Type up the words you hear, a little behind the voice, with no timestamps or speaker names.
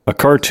a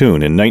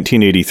cartoon in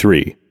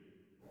 1983,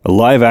 a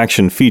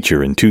live-action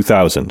feature in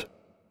 2000,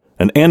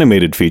 an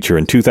animated feature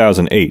in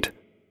 2008.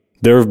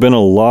 There have been a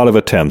lot of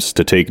attempts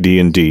to take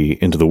D&D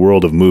into the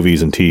world of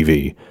movies and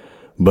TV,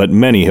 but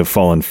many have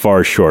fallen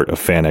far short of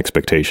fan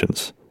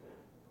expectations.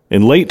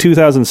 In late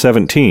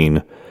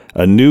 2017,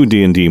 a new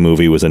D&D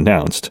movie was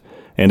announced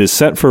and is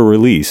set for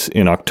release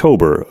in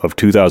October of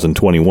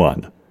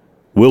 2021.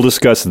 We'll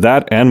discuss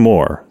that and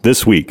more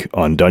this week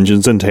on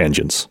Dungeons and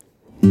Tangents.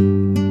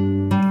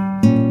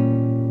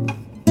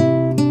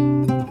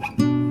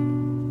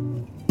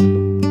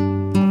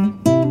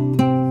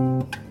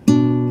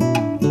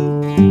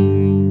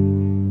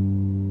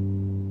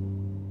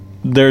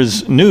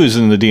 There's news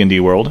in the D&D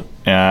world,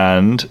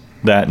 and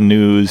that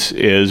news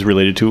is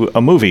related to a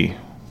movie.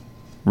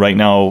 Right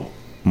now,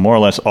 more or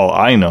less all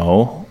I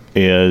know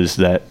is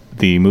that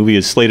the movie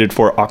is slated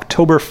for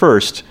October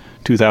 1st,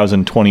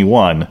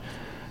 2021.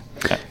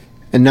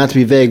 And not to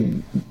be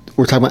vague,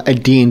 we're talking about a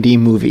D&D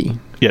movie.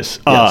 Yes,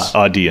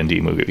 a D&D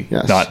movie.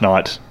 Yes.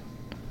 Not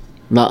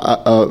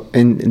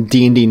in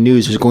D&D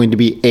news, there's going to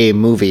be a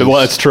movie. Well,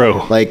 that's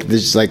true.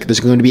 There's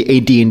going to be a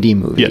D&D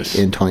movie Yes.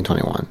 in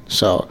 2021.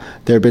 So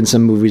there have been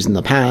some movies in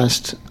the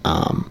past,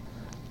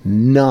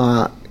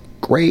 not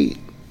great.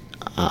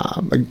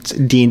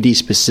 D&D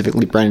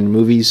specifically branded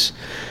movies.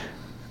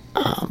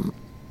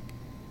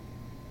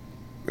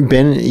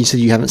 Ben, you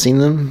said you haven't seen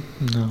them?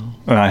 No.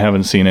 I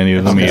haven't seen any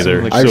of them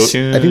either. Like I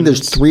think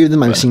there's 3 of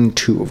them. I've seen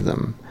 2 of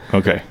them.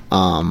 Okay.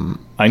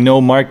 I know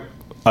Mark...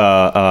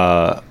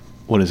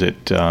 what is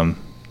it? I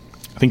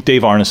think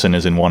Dave Arneson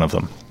is in one of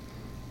them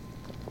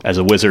as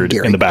a wizard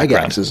Gary in the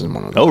background. Gygax is in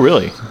one of them. Oh,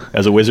 really?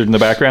 As a wizard in the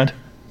background?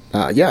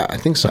 Yeah, I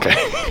think so. Okay.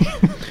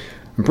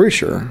 I'm pretty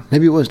sure.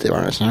 Maybe it was Dave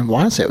Arneson. I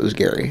want to say it was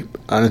Gary.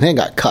 I think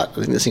it got cut. I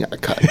think this thing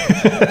got cut.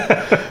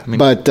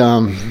 But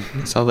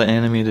I saw the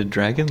animated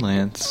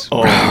Dragonlance.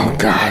 Oh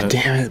God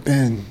damn it,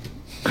 Ben!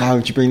 Why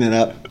would you bring that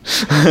up?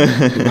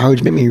 Why would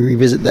you make me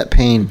revisit that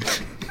pain?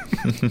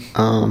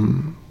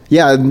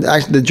 Yeah,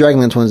 actually, the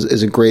Dragonlance one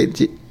is a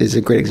great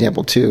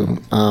example too.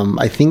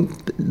 I think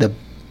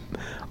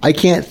I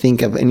can't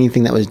think of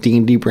anything that was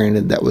D&D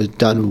branded that was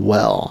done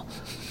well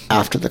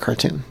after the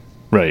cartoon.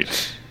 Right.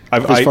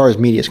 As far as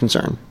media is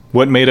concerned.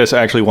 What made us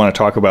actually want to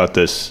talk about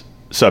this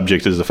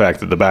subject is the fact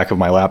that the back of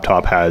my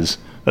laptop has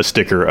a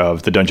sticker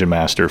of the Dungeon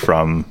Master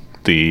from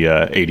the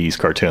 80s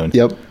cartoon.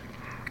 Yep.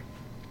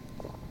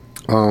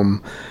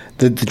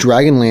 The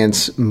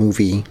Dragonlance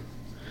movie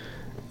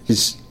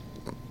is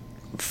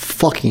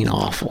fucking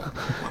awful.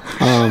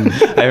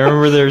 I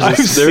remember there's a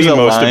most of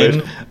line.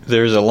 it.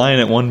 There's a line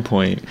at one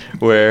point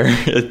where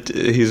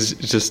he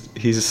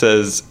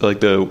says,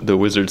 like the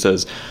wizard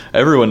says,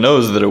 everyone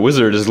knows that a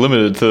wizard is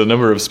limited to the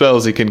number of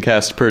spells he can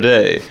cast per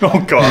day. Oh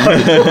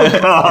God!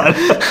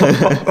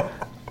 Oh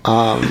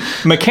God!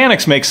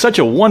 Mechanics make such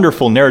a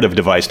wonderful narrative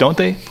device, don't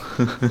they?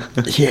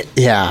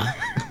 Yeah.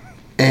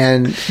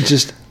 And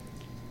just,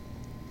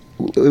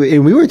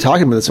 and we were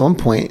talking about this at one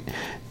point.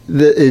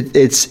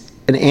 It's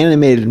an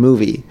animated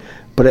movie,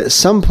 but at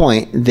some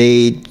point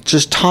they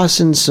just toss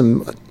in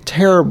some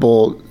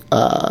terrible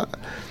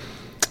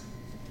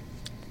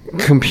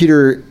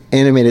computer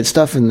animated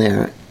stuff in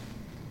there,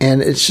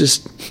 and it's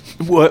just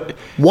What?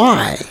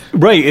 why?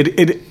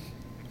 Right.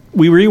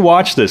 We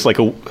rewatched this like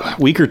a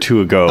week or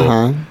two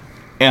ago,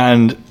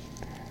 and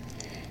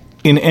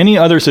in any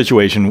other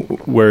situation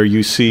where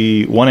you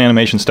see one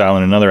animation style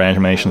and another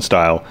animation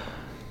style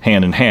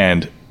hand in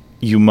hand,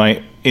 you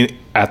might,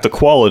 at the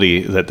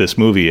quality that this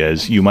movie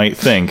is, you might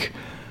think,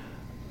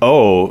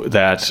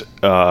 that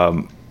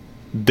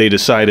they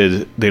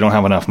decided they don't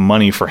have enough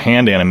money for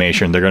hand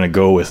animation. They're going to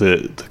go with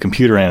the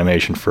computer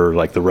animation for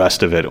like the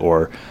rest of it,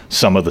 or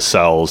some of the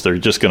cells. They're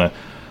just going to,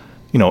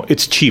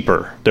 it's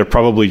cheaper. They're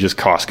probably just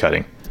cost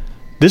cutting.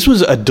 This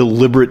was a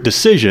deliberate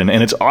decision,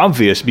 and it's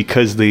obvious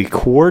because they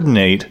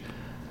coordinate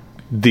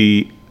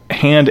the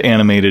hand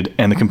animated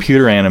and the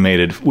computer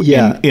animated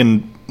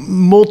in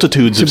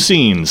multitudes of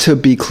scenes. To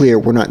be clear,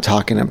 we're not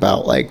talking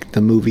about like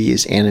the movie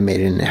is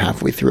animated and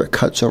halfway through it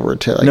cuts over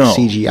to like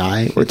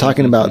CGI. We're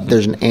talking about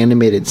there's an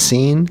animated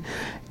scene,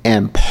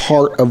 and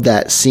part of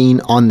that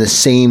scene on the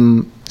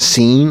same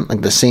scene,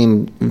 like the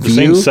same view,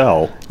 same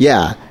cell.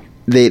 Yeah,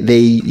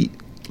 they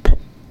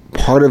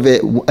part of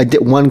it.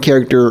 One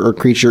character or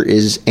creature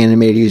is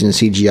animated using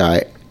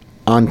CGI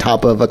on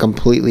top of a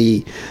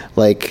completely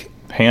like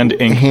hand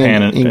ink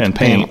and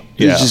paint.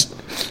 Yeah.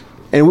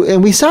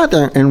 And we sat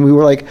there and we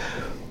were like,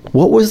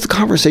 what was the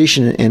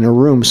conversation in a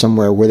room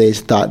somewhere where they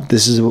thought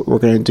this is what we're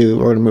going to do,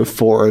 we're going to move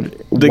forward,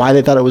 why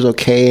they thought it was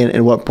okay,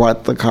 and what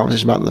brought the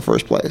conversation about in the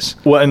first place?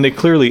 Well, and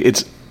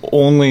it's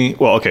only,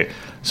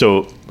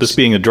 so this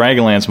being a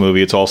Dragonlance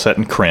movie, it's all set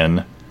in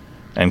Krynn,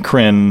 and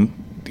Krynn,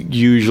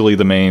 usually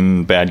the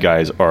main bad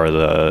guys are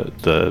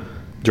the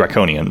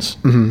Draconians,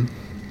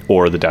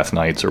 or the Death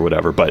Knights or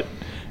whatever, but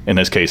in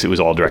this case it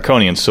was all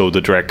Draconians, so the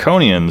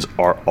Draconians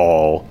are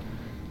all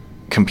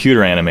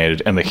computer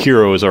animated, and the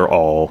heroes are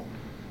all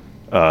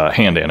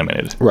hand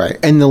animated. Right,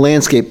 and the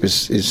landscape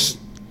is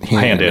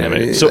hand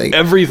animated. So like,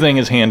 everything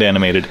is hand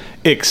animated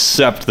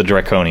except the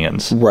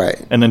Draconians. Right.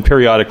 And then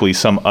periodically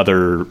some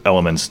other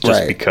elements just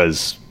Right.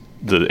 because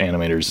the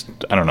animators,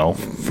 I don't know.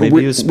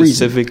 Maybe it was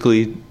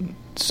specifically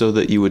so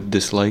that you would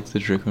dislike the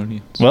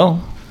Draconians.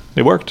 Well,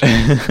 it worked.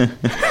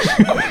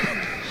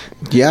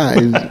 Yeah,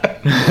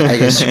 I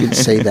guess you could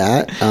say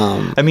that.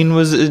 I mean,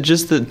 was it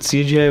just that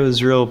CGI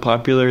was real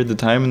popular at the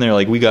time and they're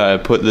like, we gotta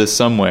put this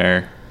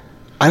somewhere?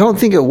 I don't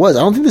think it was. I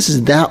don't think this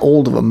is that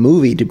old of a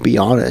movie, to be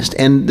honest.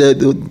 And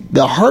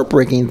the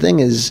heartbreaking thing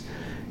is,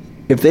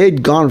 if they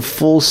had gone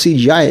full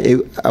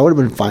CGI, I would have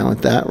been fine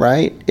with that,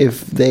 right?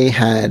 If they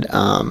had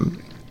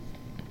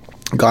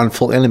gone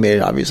full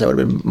animated, obviously, I would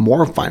have been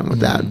more fine with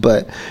that.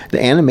 But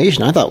the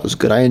animation, I thought was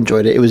good. I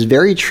enjoyed it. It was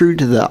very true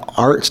to the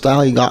art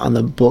style you got on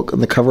the book, on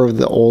the cover of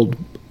the old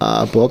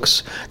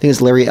books. I think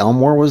it's Larry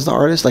Elmore was the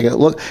artist. Like,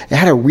 it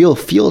had a real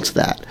feel to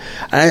that.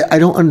 I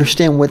don't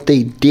understand what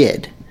they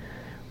did,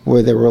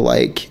 where they were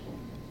like,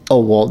 oh,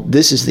 well,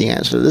 this is the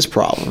answer to this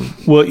problem.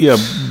 Well, yeah,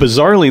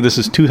 bizarrely, this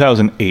is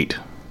 2008.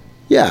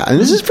 Yeah, and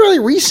this is fairly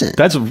recent.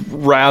 That's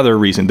rather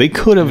recent. They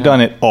could have done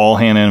it all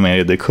hand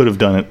animated. They could have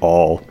done it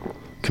all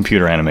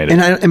computer animated.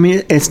 And I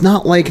mean, it's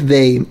not like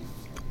we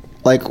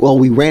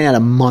ran out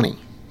of money,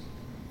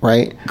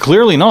 right?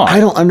 Clearly not. I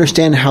don't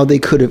understand how they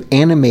could have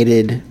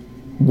animated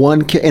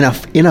one in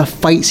a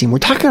fight scene. We're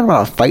talking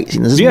about a fight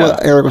scene. This is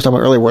what Eric was talking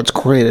about earlier, where it's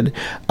created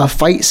a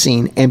fight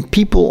scene and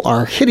people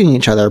are hitting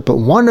each other, but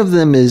one of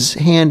them is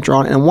hand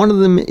drawn and one of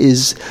them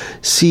is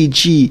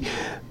CG.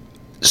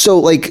 So,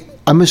 like,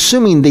 I'm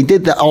assuming they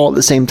did that all at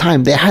the same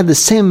time. They had the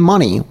same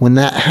money when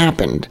that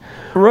happened.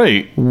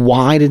 Right.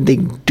 Why did they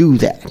do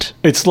that?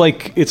 It's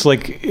like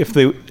if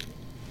they...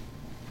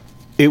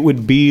 It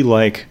would be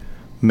like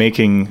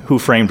making Who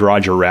Framed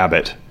Roger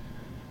Rabbit,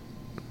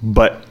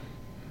 but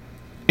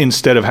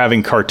instead of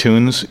having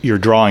cartoons, you're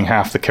drawing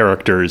half the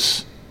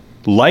characters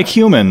like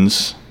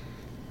humans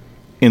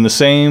in the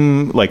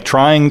same, like,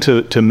 trying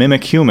to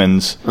mimic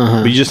humans,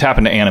 but you just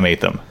happen to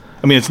animate them.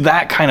 I mean, it's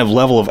that kind of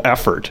level of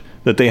effort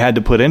that they had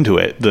to put into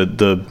it.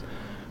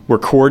 We're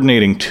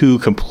coordinating two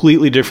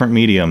completely different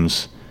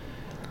mediums.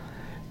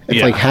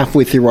 It's like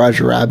halfway through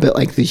Roger Rabbit,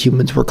 like the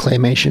humans were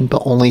claymation,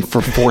 but only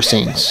for 4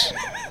 scenes.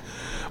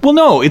 Well,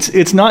 no,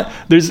 it's not.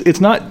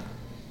 There's not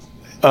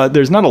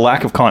a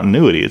lack of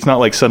continuity. It's not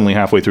like suddenly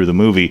halfway through the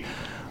movie,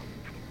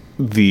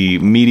 the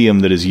medium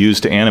that is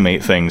used to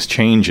animate things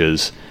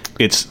changes.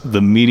 It's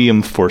the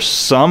medium for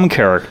some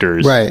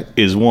characters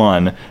is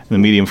one, and the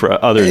medium for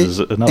others is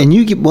another. And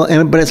you get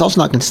but it's also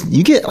not.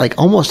 You get like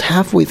almost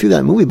halfway through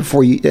that movie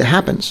before it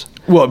happens.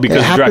 Well,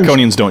 because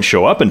Draconians don't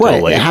show up until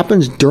late. It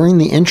happens during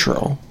the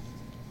intro.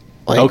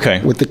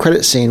 Like, with the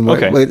credit scene,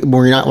 where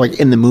you're not like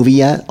in the movie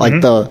yet,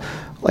 like the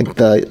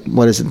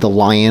what is it, the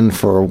lion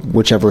for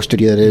whichever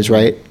studio that is,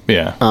 right?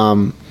 Yeah.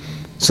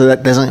 So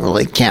that doesn't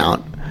really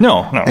count.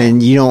 No.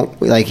 And you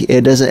don't, like,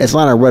 it doesn't, it's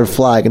not a red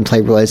flag until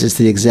you realize it's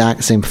the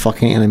exact same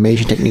fucking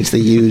animation techniques they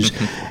use,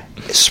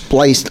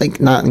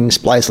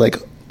 like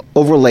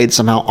overlaid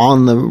somehow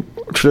on the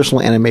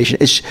traditional animation.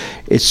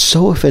 It's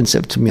so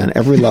offensive to me on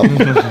every level.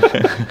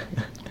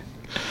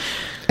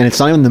 And it's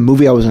not even the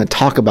movie I was going to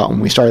talk about when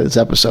we started this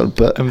episode.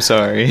 But I'm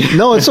sorry.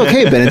 No, it's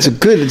okay, Ben. It's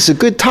a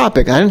good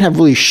topic. I didn't have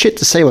really shit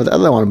to say about the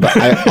other one, but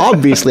I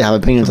obviously have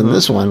opinions on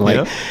this one.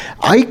 Like,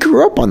 I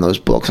grew up on those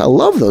books. I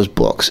love those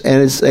books,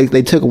 and it's like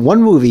they took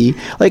one movie.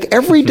 Like,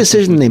 every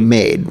decision they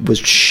made was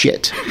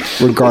shit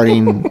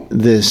regarding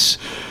this.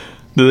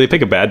 Do they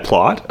pick a bad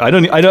plot? I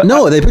don't.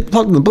 No, they picked the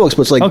plot in the books,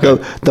 but it's like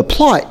the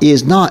plot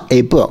is not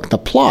a book. The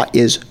plot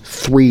is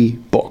 3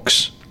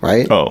 books,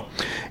 right? Oh.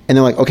 And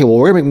they're like, okay, well,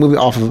 we're going to make a movie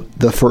off of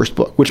the first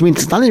book, which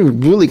means it's not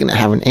even really going to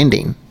have an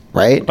ending,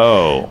 right?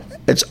 Oh.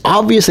 It's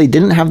obvious they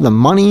didn't have the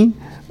money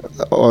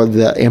or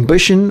the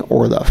ambition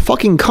or the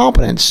fucking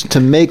competence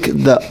to make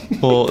the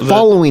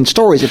following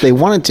stories if they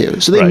wanted to.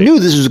 So they knew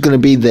this was going to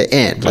be the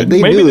end. Like,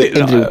 they knew it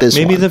ended with this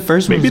maybe one. The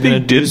first one was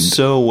going to do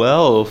so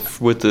well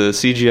with the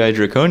CGI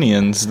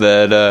Draconians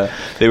that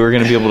they were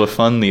going to be able to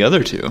fund the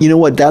other 2. You know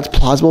what? That's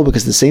plausible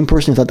because the same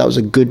person who thought that was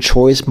a good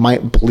choice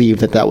might believe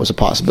that was a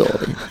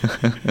possibility.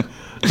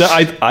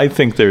 I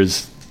think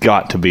there's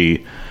got to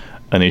be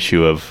an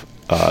issue of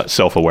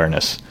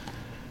self-awareness.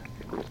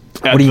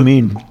 What do you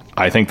mean?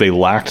 I think they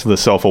lacked the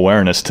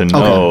self-awareness to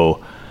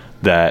know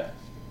that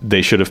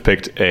they should have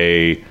picked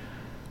a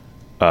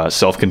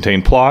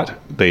self-contained plot.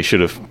 They should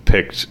have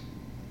picked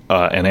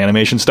an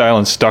animation style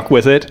and stuck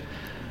with it.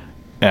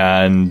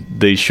 And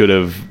they should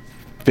have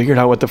figured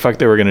out what the fuck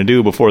they were going to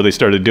do before they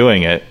started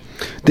doing it.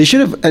 They should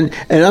have, and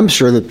I'm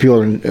sure that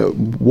people are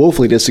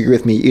woefully disagree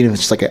with me, even if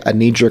it's like a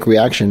knee-jerk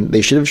reaction.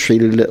 They should have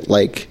treated it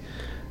like,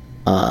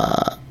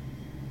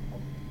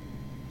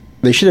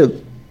 they should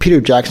have Peter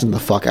Jackson the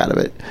fuck out of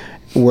it.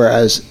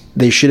 Whereas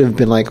they should have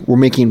been like, we're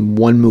making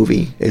one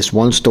movie, it's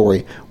one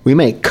story. We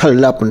may cut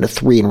it up into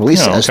 3 and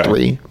release it as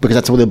 3 because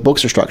that's the way the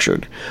books are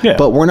structured. Yeah.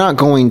 But we're not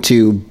going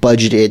to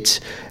budget it,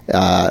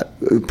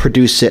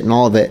 produce it, and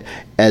all of it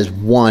as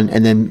one,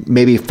 and then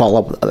maybe follow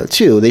up with the other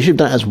 2. They should have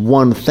done it as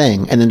one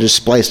thing and then just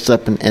spliced it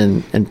up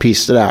and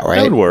pieced it out, right?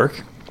 That would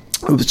work.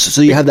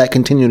 So you have that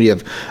continuity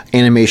of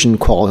animation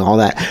quality and all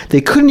that.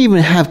 They couldn't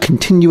even have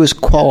continuous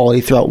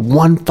quality throughout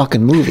one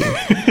fucking movie.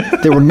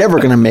 They were never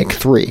going to make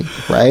 3,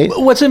 right?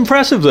 What's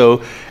impressive,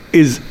 though,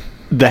 is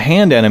the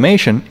hand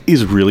animation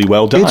is really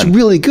well done. It's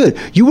really good.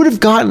 You would have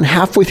gotten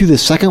halfway through the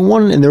second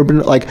one, and there would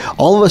have been, like,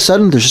 all of a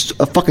sudden, there's just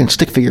a fucking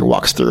stick figure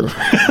walks through.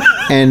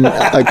 And,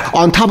 like,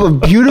 on top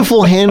of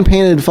beautiful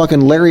hand-painted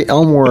fucking Larry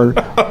Elmore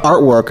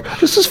artwork,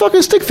 there's this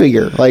fucking stick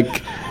figure.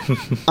 Like,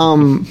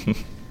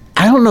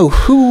 I don't know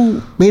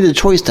who made the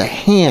choice to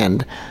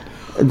hand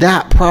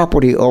that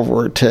property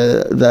over to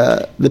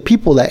the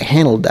people that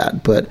handled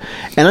that,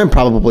 and I'm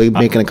probably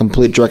making a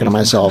complete jerk of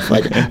myself.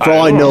 Like, for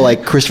all I know,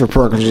 like, Christopher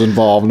Perkins was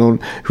involved,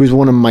 who's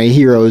one of my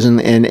heroes, and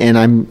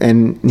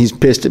he's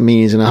pissed at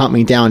me. He's gonna hunt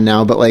me down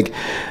now. But, like,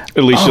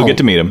 at least you'll get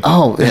to meet him.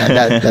 Oh,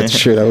 yeah, that's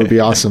true. That would be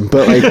awesome.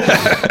 But, like,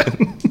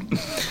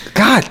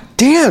 God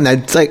damn,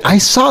 that's like, I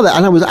saw that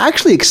and I was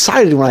actually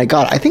excited when I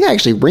got it. I think I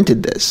actually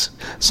rented this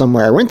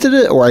somewhere. I rented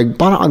it or I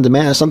bought it on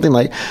demand or something.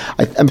 Like,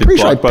 I'm pretty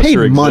sure I paid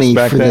money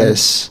for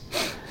this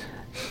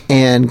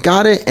and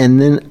got it,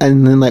 and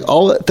then like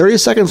all 30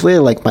 seconds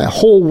later, like, my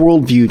whole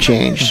worldview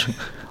changed.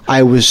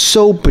 I was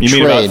so betrayed.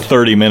 You mean about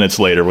 30 minutes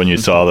later when you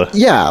saw the...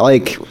 Yeah,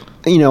 like,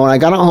 you know, when I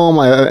got it home,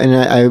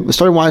 I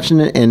started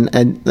watching it,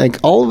 and like,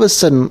 all of a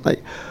sudden,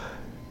 like,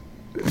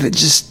 it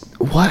just...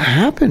 What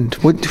happened?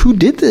 Who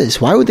did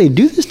this? Why would they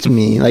do this to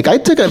me? Like, I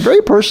took it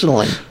very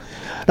personally.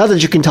 Not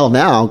that you can tell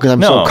now, because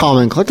I'm so calm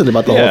and collected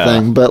about the whole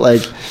thing. But,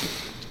 like,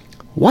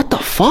 what the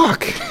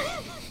fuck?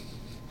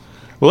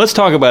 Well, let's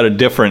talk about a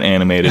different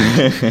animated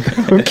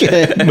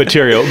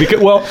material.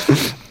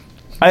 Because,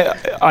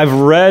 I've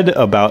read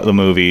about the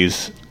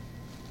movies,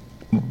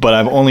 but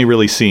I've only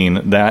really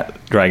seen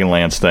that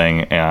Dragonlance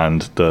thing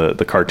and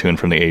the cartoon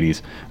from the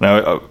 80s.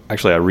 Now,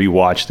 actually, I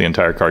rewatched the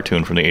entire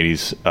cartoon from the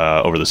 80s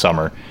over the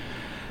summer.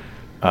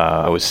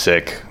 I was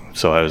sick,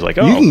 so I was like,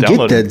 "Oh, you can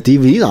get the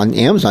DVD on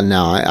Amazon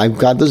now." I've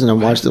got those and I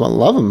watched them. I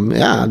love them.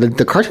 Yeah,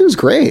 the cartoon's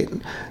great.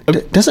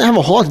 It doesn't have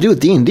a whole lot to do with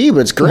D&D, but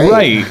it's great.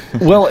 Right.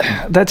 Well,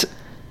 that's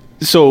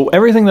so.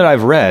 Everything that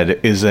I've read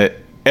is that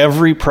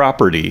every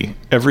property,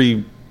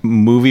 every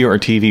movie or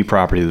TV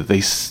property that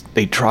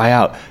they try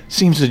out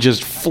seems to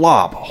just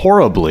flop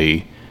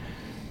horribly,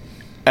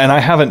 and I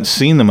haven't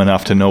seen them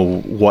enough to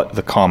know what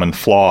the common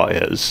flaw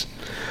is.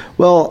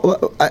 Well,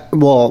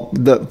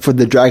 for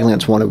the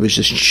Dragonlance one, it was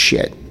just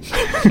shit.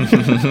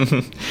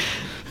 It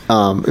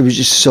was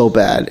just so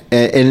bad,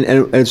 and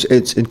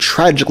it's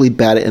tragically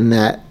bad in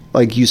that,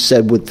 like you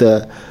said, with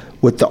the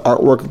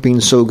artwork being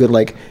so good,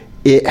 like,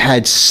 it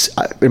had,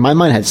 in my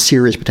mind, had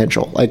serious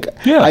potential. Like,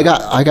 yeah. I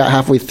got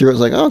halfway through, it was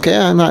like, okay,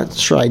 I'm not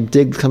sure I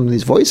dig some of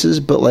these voices,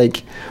 but,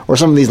 like, or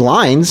some of these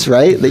lines,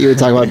 right, that you were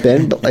talking about,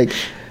 Ben, but, like,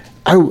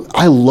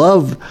 I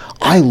love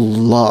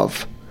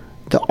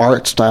the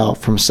art style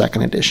from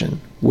second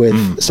edition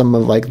with some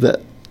of, like, the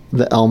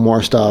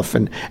Elmore stuff,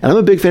 and I'm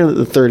a big fan of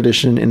the third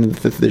edition and the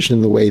fifth edition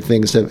and the way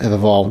things have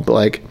evolved, but,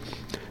 like,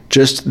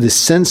 just the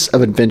sense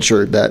of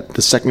adventure that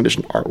the second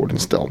edition art would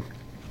instill,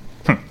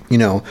 you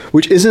know,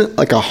 which isn't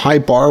like a high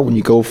bar when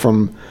you go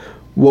from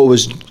what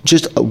was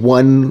just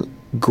one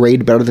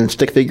grade better than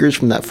stick figures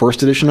from that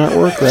first edition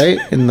artwork, right,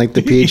 and like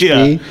the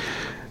PHP.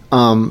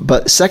 Yeah.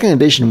 But second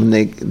edition, when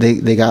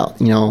they got,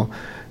 you know,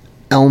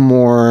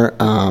 Elmore,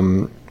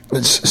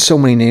 so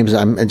many names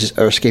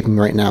are escaping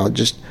me right now.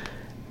 Just,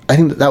 I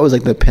think that was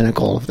like the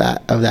pinnacle of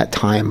that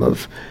time.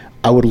 Of,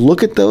 I would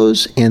look at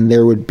those and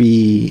there would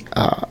be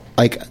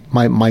like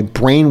my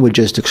brain would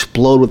just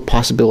explode with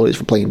possibilities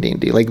for playing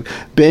D&D. Like,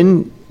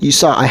 Ben, you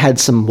saw I had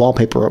some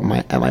wallpaper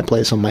at my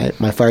place on my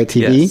Fire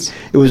TV. Yes.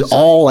 It was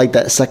all like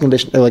that second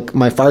edition. Like,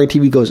 my Fire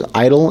TV goes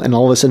idle, and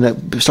all of a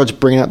sudden it starts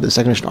bringing up the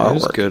second edition artwork. It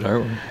was good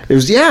artwork. It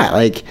was, yeah,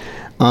 like.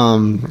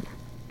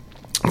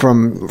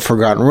 From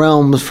Forgotten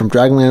Realms, from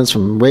Dragonlance,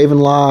 from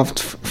Ravenloft,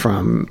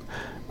 from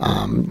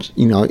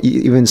you know,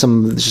 even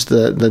some of just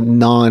the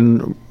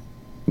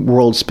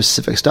non-world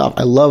specific stuff.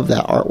 I love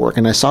that artwork,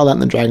 and I saw that in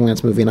the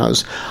Dragonlance movie, and I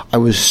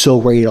was so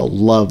ready to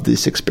love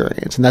this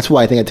experience, and that's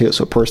why I think I took it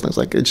so personally. It's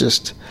like, it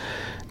just,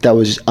 that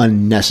was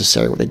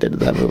unnecessary what they did to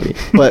that movie.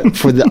 But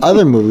for the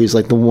other movies,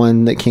 like the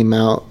one that came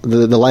out,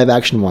 the live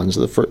action ones,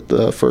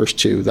 the first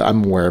two that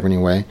I'm aware of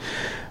anyway.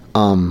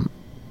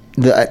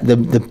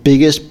 The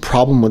biggest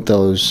problem with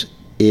those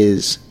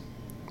is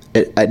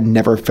it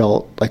never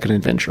felt like an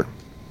adventure.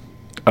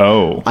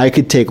 Oh. I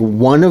could take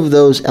one of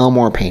those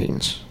Elmore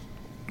paintings,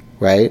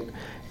 right,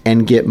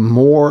 and get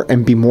more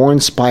and be more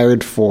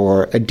inspired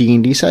for a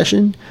D&D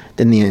session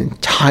than the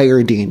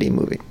entire D&D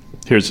movie.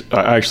 Here's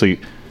actually,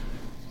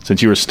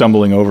 since you were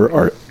stumbling over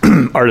our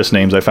artist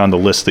names, I found the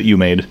list that you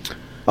made.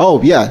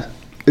 Oh, yeah.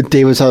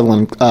 David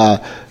Sutherland,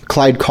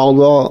 Clyde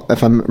Caldwell,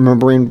 if I'm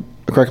remembering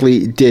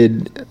correctly,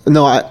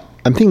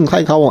 I'm thinking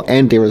Clyde Caldwell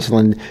and David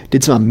Sutherland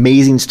did some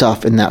amazing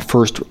stuff in that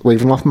first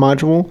Ravenloft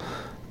module.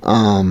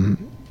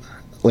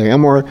 Larry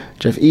Elmore,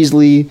 Jeff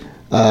Easley,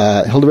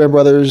 Hildebrand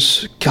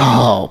Brothers,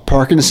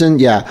 Parkinson,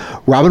 yeah.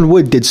 Robin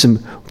Wood did some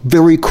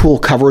very cool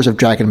covers of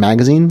Dragon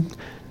Magazine.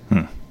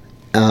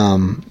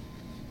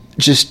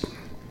 Just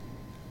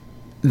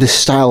the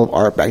style of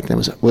art back then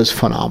was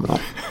phenomenal.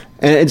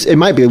 And it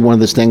might be one of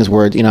those things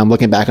where, you know, I'm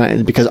looking back on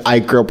it because I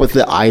grew up with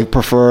it, I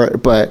prefer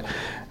it, but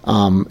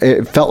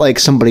it felt like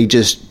somebody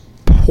just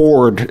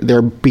poured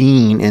their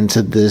being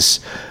into this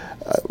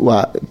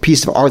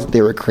piece of art that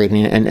they were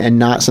creating, and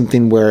not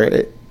something where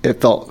it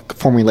felt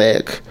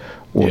formulaic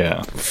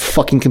or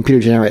fucking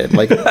computer generated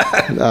like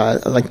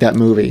that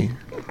movie.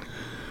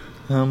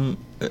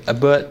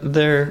 But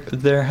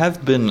there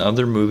have been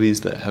other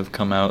movies that have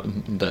come out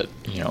that,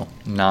 you know,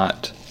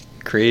 not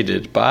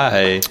created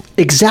by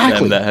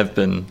them that have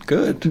been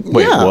good.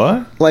 Wait,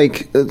 what?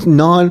 Like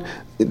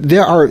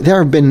there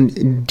have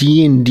been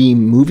D&D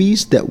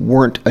movies that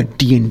weren't a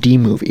D&D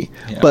movie.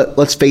 Yeah. But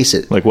let's face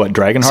it. Like what,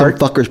 Dragonheart? Some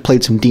fuckers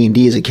played some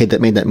D&D as a kid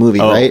that made that movie,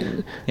 right?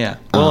 Yeah.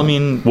 Well, I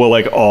mean... Well,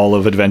 like all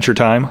of Adventure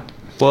Time?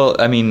 Well,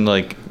 I mean,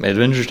 like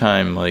Adventure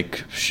Time,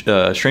 like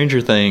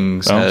Stranger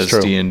Things has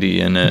D&D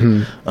in it.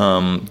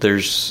 Mm-hmm.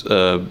 There's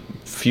a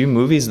few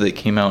movies that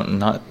came out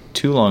not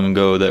too long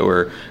ago that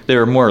were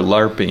more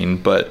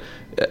LARPing, but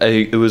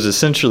it was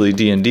essentially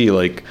D&D,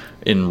 like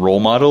in Role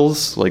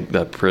Models, like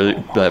that.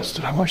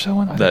 Did I watch that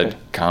one? That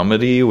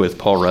comedy with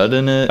Paul Rudd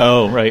in it.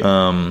 Oh, right.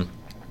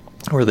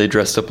 Where they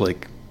dressed up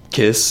like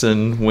Kiss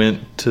and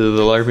went to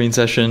the LARPing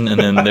session, and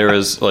then there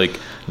was like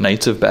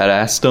Knights of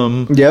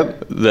Badassdom.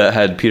 Yep. That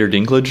had Peter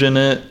Dinklage in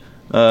it.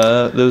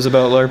 That was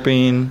about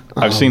LARPing.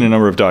 I've seen a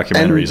number of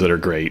documentaries that are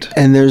great.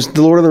 And there's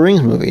the Lord of the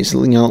Rings movies.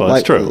 You know,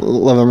 like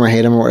love them or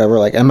hate them or whatever.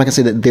 Like, I'm not gonna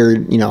say that they're,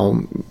 you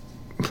know,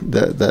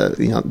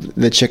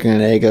 the chicken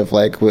and egg of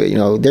like, you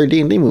know, they're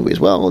D&D movies.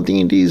 Well,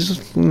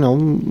 D&D's, you know,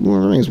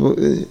 Lord of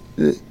the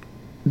Rings.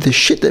 The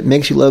shit that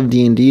makes you love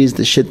D&D is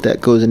the shit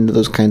that goes into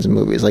those kinds of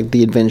movies, like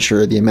the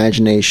adventure, the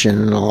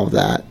imagination, and all of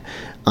that.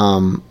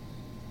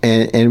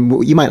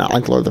 And you might not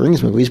like the Lord of the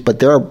Rings movies, but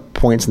there are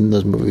points in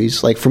those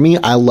movies. Like for me,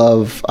 I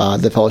love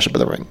the Fellowship of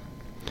the Ring.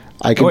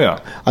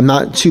 I'm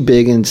not too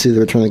big into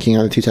the Return of the King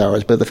or the Two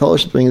Towers, but the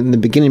Fellowship of the Ring in the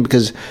beginning,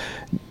 because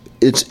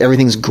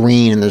everything's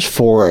green and there's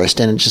forest,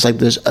 and it's just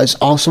like it's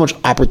all so much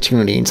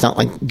opportunity. It's not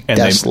like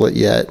desolate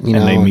yet, you know.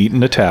 And they meet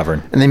in a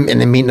tavern. And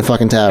they meet in a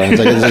fucking tavern. It's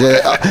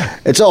like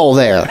it's all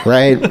there,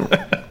 right?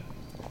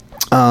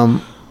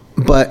 And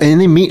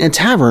they meet in a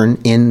tavern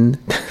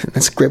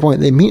that's a great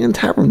point. They meet in a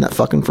tavern in that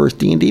fucking first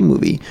D&D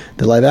movie,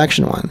 the live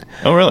action one.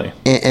 Oh, really?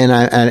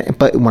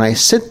 But when I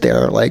sit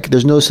there, like,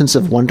 there's no sense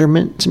of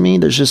wonderment to me.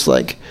 There's just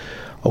like,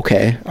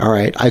 okay, all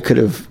right, I could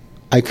have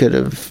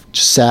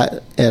just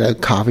sat at a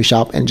coffee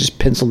shop and just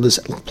penciled this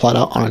plot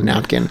out on a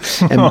napkin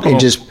and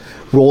just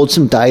rolled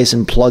some dice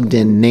and plugged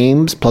in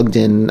names, plugged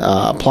in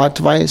a plot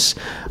device.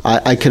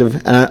 I could have,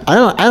 and I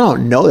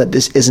don't know that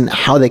this isn't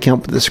how they came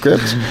up with the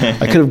script.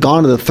 I could have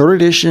gone to the 3rd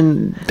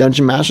edition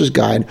Dungeon Master's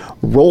Guide,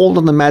 rolled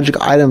on the magic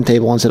item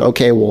table, and said,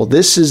 okay, well,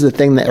 this is the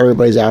thing that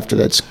everybody's after.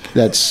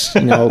 That's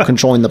you know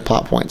controlling the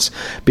plot points,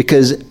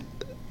 because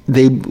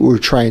they were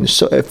trying.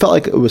 So it felt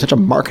like it was such a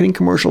marketing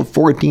commercial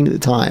for D&D at the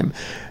time.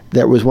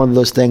 That was one of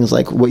those things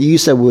like what you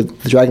said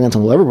with the Dragonlance.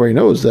 Well, everybody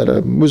knows that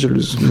a wizard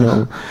is, you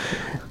know,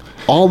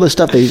 all the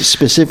stuff they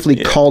specifically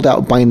called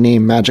out by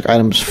name magic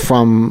items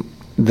from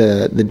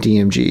the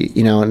DMG,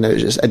 you know, and it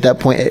was just at that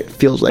point it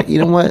feels like, you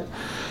know what,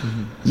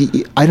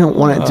 I don't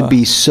want it to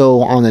be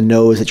so on the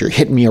nose that you're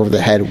hitting me over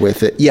the head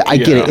with it. Yeah, I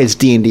get it. It's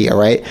D&D, all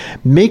right.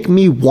 Make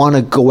me want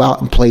to go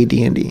out and play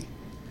D&D.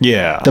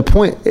 Yeah. The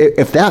point,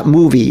 if that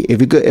movie,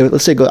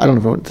 let's say I don't know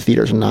if it went to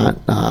theaters or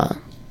not.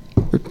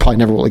 We probably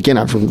never will again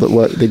after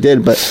what they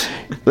did, but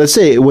let's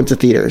say it went to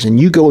theaters and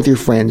you go with your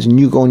friends and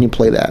you go and you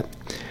play that.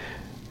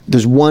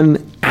 There's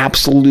one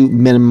absolute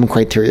minimum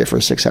criteria for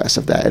success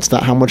of that. It's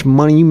not how much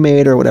money you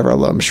made or whatever,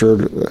 although I'm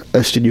sure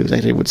a studio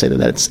executive would say that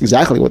that's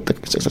exactly what the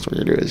success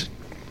criteria is.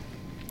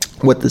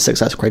 What the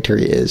success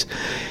criteria is.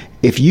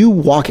 If you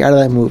walk out of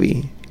that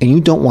movie and you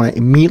don't want to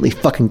immediately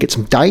fucking get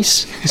some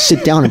dice,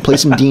 sit down and play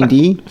some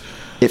D&D,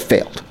 it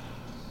failed.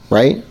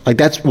 Right? Like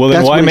that's well.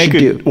 Then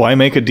that's why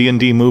make a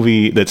D&D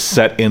movie that's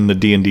set in the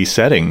D&D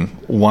setting?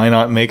 Why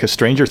not make a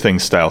Stranger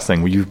Things style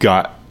thing where you've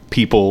got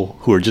people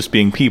who are just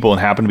being people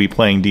and happen to be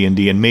playing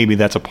D&D, and maybe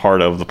that's a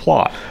part of the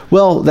plot?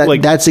 Well,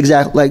 that's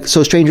exactly like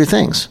so. Stranger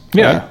Things.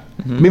 Yeah. Right?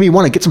 Mm-hmm. Maybe you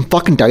want to get some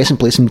fucking dice and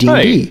play some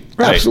D&D.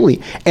 Right.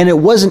 Absolutely. And it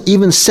wasn't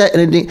even set in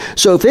a D.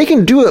 So if they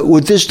can do it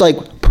with just like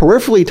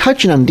peripherally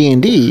touching on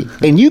D&D,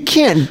 and you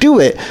can't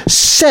do it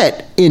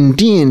set in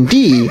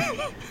D&D.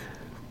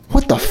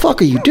 What the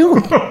fuck are you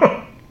doing?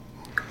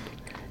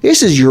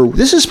 This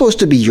is supposed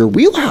to be your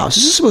wheelhouse.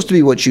 This is supposed to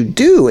be what you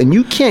do, and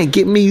you can't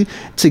get me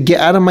to get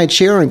out of my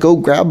chair and go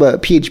grab a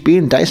PHB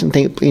and dice and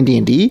play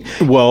D&D.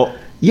 Well,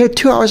 you had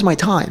 2 hours of my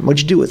time.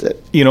 What'd you do with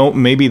it? You know,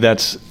 maybe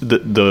that's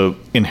the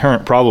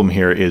inherent problem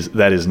here is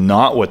that is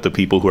not what the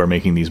people who are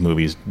making these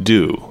movies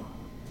do.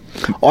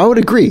 Oh, I would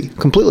agree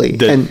completely.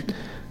 And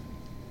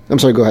I'm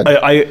sorry. Go ahead.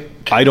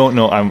 I don't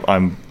know.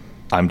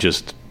 I'm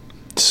just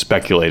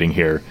speculating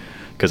here,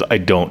 because I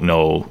don't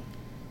know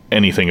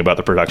anything about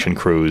the production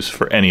crews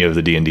for any of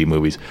the D&D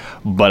movies.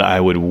 But I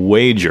would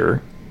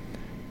wager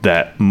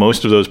that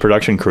most of those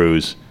production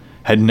crews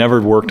had never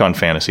worked on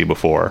fantasy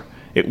before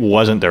It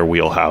wasn't their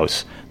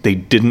wheelhouse. They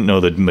didn't know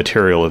the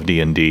material of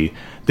D&D.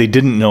 They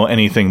didn't know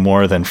anything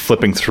more than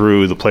flipping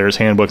through the Player's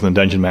Handbook and the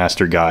Dungeon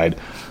Master Guide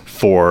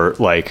for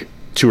like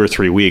 2 or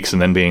 3 weeks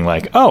and then being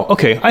like, oh,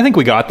 okay, I think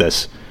we got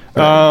this.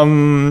 Right. I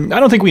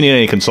don't think we need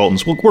any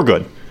consultants. We're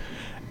good.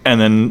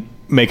 And then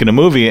making a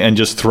movie and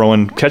just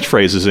throwing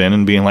catchphrases in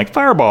and being like,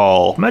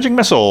 fireball, magic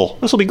missile,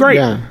 this will be great.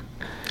 Yeah.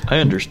 I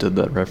understood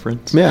that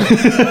reference.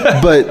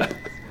 Yeah. But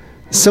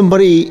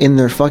somebody in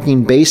their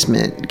fucking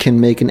basement can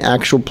make an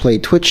actual play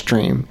Twitch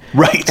stream.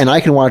 Right. And I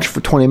can watch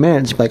for 20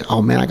 minutes and be like,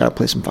 oh man, I got to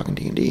play some fucking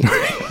D&D.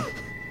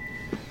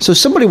 So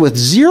somebody with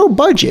zero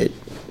budget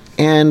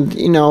and,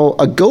 you know,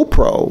 a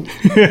GoPro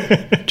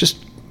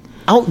just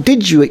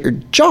outdid you at your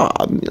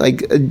job.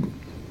 Like,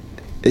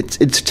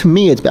 it's to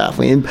me, it's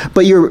baffling.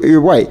 But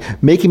you're right.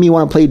 Making me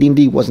want to play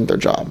D&D wasn't their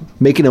job.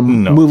 Making a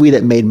movie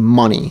that made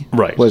money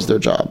was their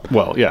job.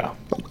 Well, yeah.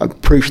 I'm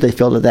pretty sure they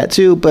failed at that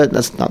too, but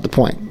that's not the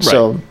point.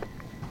 Right.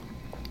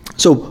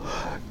 So,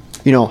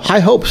 you know,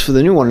 high hopes for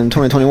the new one in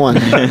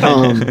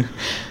 2021.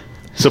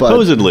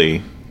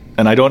 Supposedly,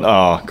 and I don't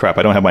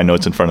have my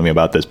notes in front of me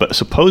about this, but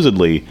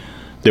supposedly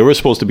there was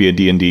supposed to be a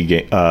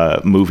D&D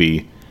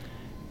movie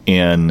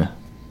in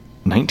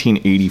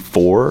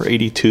 1984,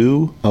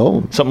 82,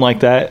 something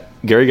like that.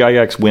 Gary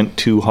Gygax went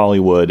to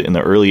Hollywood in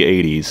the early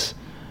 80s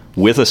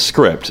with a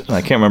script, and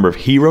I can't remember if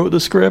he wrote the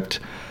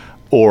script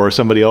or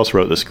somebody else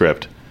wrote the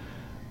script,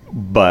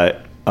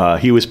 but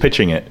he was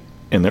pitching it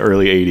in the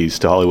early 80s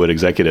to Hollywood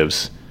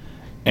executives,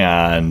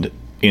 and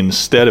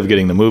instead of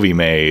getting the movie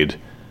made,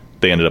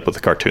 they ended up with a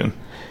cartoon.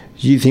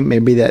 Do you think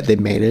maybe that they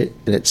made it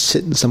and it's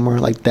sitting somewhere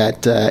like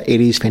that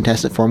 80s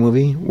Fantastic Four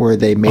movie where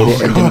they made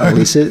it and didn't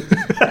release it?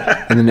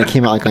 And then it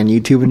came out like on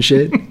YouTube and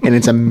shit, and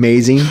it's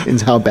amazing in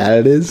how bad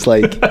it is.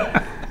 Like,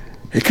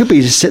 it could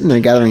be just sitting there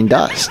gathering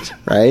dust,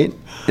 right?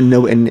 And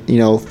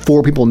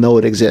 4 people know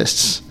it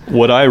exists.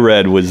 What I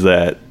read was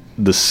that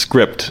the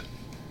script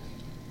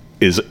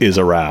is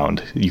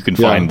around. You can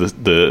find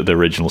the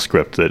original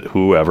script that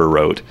whoever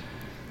wrote.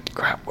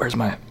 Crap, where's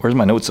my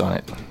notes on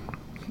it?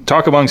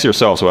 Talk amongst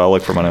yourselves while I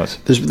look for my notes.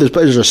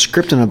 There's a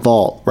script in a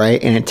vault,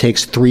 right? And it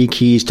takes 3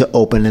 keys to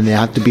open, and they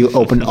have to be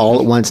opened all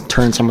at once,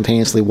 turned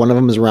simultaneously. One of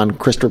them is around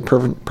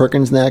Christopher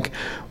Perkins' neck.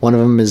 One of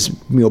them is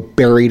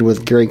buried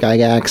with Gary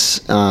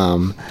Gygax,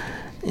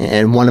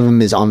 and one of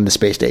them is on the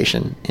space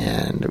station.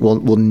 And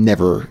we'll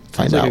never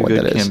find out what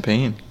that is.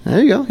 Campaign.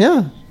 There you go.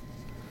 Yeah.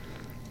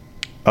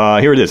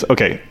 Here it is.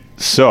 Okay,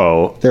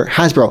 so there,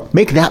 Hasbro,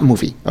 make that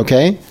movie.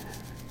 Okay,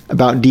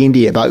 about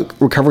D&D, about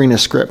recovering a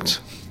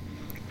script.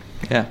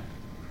 Yeah.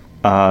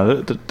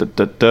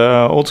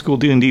 Old school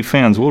D&D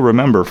fans will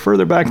remember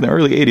further back in the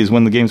early 80s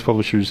when the game's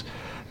publishers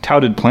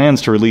touted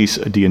plans to release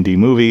a D&D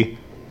movie.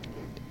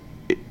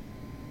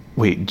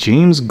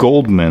 James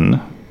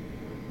Goldman,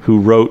 who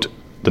wrote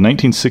the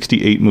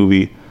 1968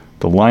 movie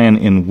The Lion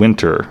in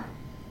Winter,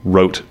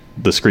 wrote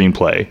the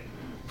screenplay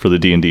for the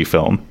D&D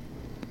film.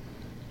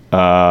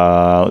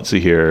 Let's see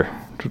here.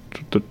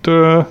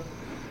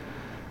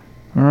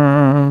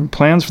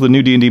 Plans for the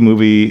new D&D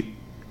movie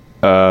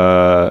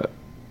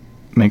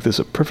make this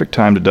a perfect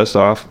time to dust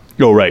off.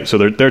 Oh, right. So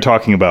they're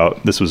talking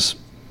about this was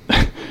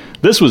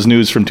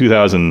news from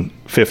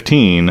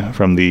 2015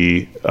 from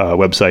the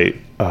website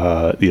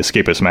The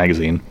Escapist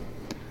magazine,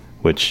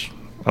 which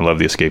I love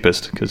The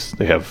Escapist because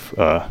they have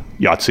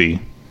Yahtzee,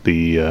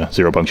 the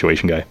zero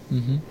punctuation guy.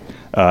 Mm-hmm.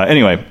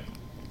 Anyway,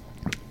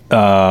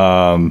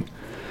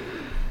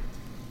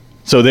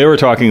 so they were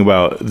talking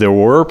about there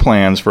were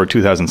plans for a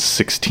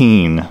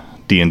 2016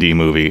 D&D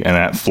movie, and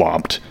that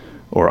flopped.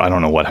 Or I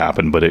don't know what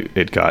happened, but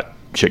it got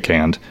shit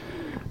canned.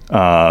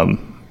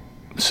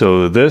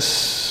 So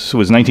this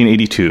was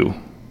 1982,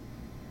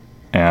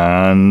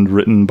 and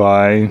written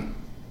by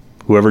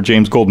whoever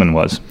James Goldman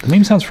was. The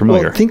name sounds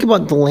familiar. Well, think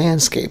about the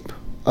landscape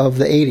of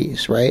the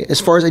 80s, right? As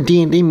far as a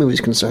D&D movie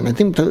is concerned, I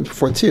think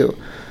before too.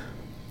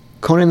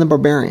 Conan the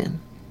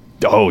Barbarian.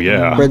 Oh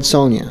yeah. Red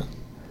Sonja.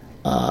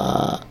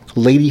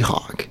 Lady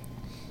Hawk,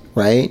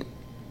 right?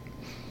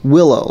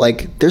 Willow,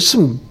 like there's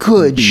some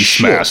good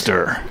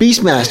Beastmaster. Shit.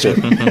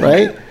 Beastmaster,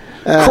 right?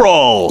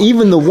 Crawl.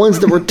 Even the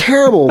ones that were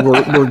terrible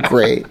were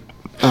great.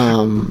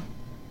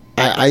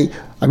 I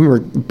remember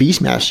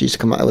Beastmaster used to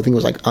come out. I think it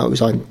was it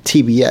was on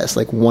TBS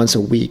like once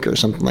a week or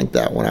something like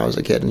that when I was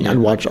a kid, and I'd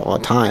watch it all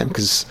the time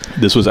because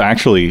this was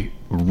actually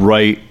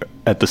right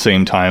at the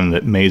same time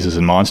that Mazes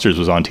and Monsters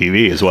was on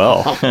TV as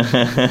well.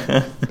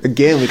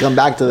 Again, we come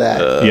back to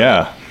that.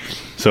 Yeah.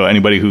 So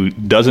anybody who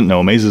doesn't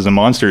know, Mazes and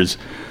Monsters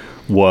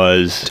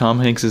was Tom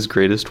Hanks's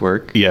greatest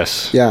work.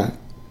 Yes. Yeah.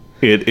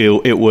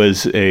 It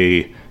was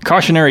a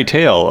cautionary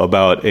tale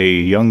about a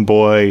young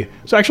boy.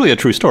 It's actually a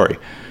true story.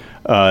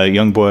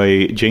 Young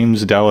boy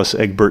James Dallas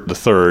Egbert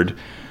III,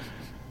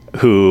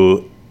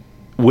 who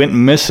went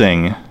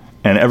missing,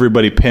 and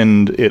everybody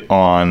pinned it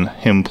on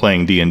him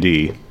playing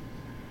D&D.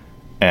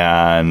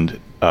 And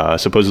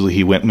supposedly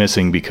he went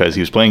missing because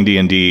he was playing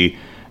D&D.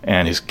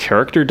 And his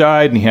character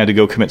died, and he had to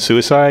go commit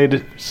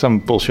suicide, some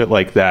bullshit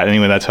like that.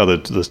 Anyway, that's how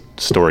the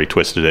story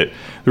twisted it.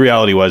 The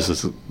reality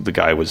was the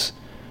guy was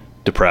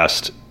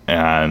depressed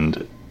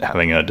and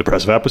having a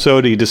depressive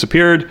episode, he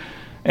disappeared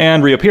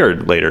and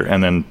reappeared later,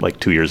 and then like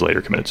 2 years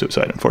later committed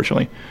suicide,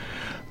 unfortunately.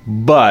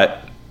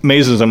 But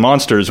Mazes and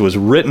Monsters was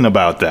written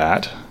about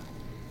that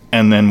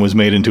and then was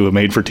made into a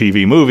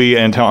made-for-TV movie,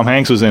 and Tom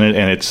Hanks was in it,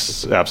 and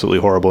it's absolutely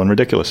horrible and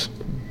ridiculous.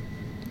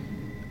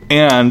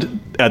 And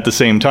at the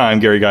same time,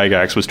 Gary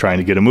Gygax was trying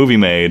to get a movie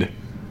made.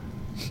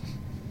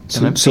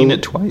 And I've seen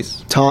it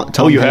twice. Tom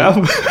you have?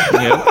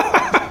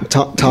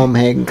 Yep. Tom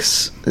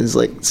Hanks is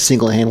like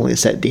single-handedly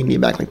set D&D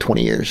back like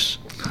 20 years.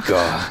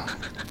 God.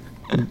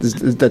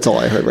 That's all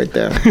I heard right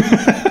there.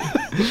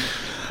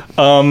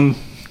 Tom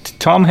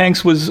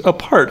Hanks was a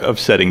part of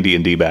setting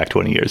D&D back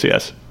 20 years,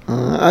 yes.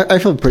 I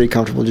feel pretty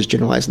comfortable just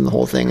generalizing the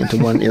whole thing into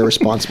one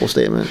irresponsible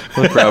statement.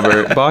 Look,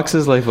 Robert, Box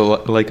is like a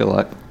lot.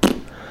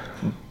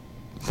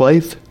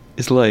 Life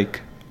is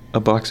like a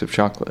box of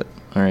chocolate.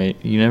 All right,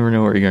 you never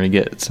know what you're going to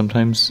get.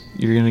 Sometimes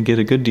you're going to get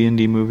a good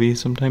D&D movie.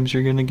 Sometimes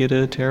you're going to get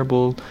a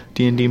terrible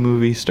D&D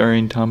movie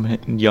starring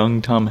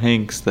young Tom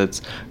Hanks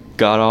that's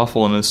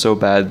god-awful and is so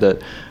bad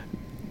that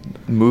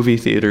movie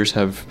theaters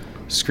have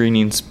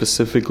screenings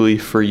specifically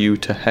for you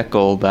to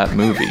heckle that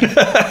movie.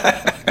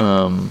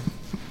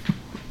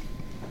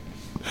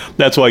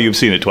 That's why you've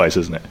seen it twice,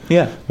 isn't it?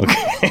 Yeah. Okay.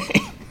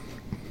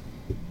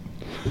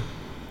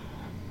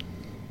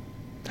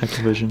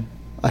 Hecklevision.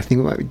 I think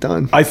we might be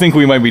done. I think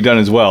we might be done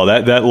as well.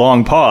 That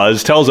long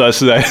pause tells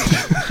us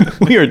that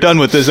we are done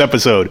with this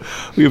episode.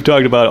 We've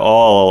talked about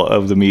all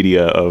of the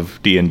media of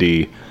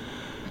D&D.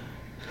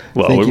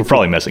 Well, we're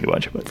probably missing a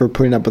bunch of it. For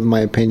putting up with my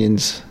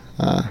opinions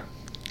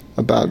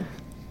about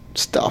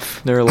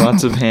stuff. There are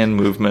lots of hand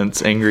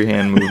movements, angry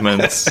hand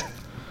movements.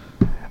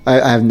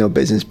 I have no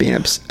business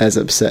being as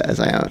upset as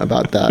I am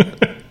about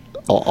that,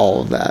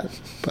 all of that.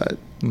 But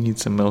you need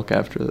some milk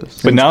after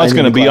this. But now it's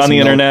going to be on the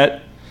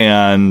internet,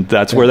 and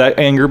that's where that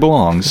anger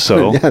belongs.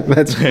 So yeah,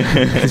 that's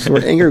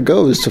where anger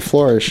goes to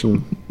flourish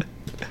and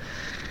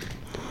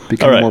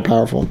become more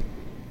powerful.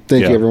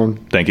 Thank you, everyone.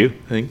 Thank you.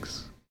 Thanks.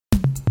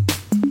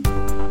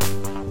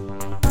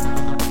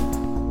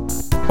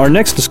 Our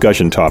next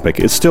discussion topic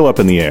is still up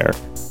in the air.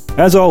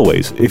 As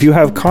always, if you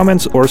have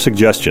comments or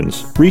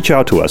suggestions, reach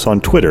out to us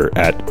on Twitter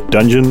at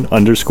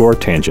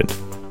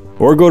dungeon_tangent,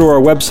 or go to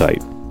our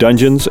website,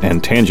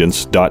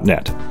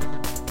 dungeonsandtangents.net.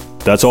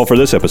 That's all for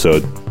this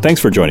episode. Thanks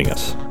for joining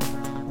us.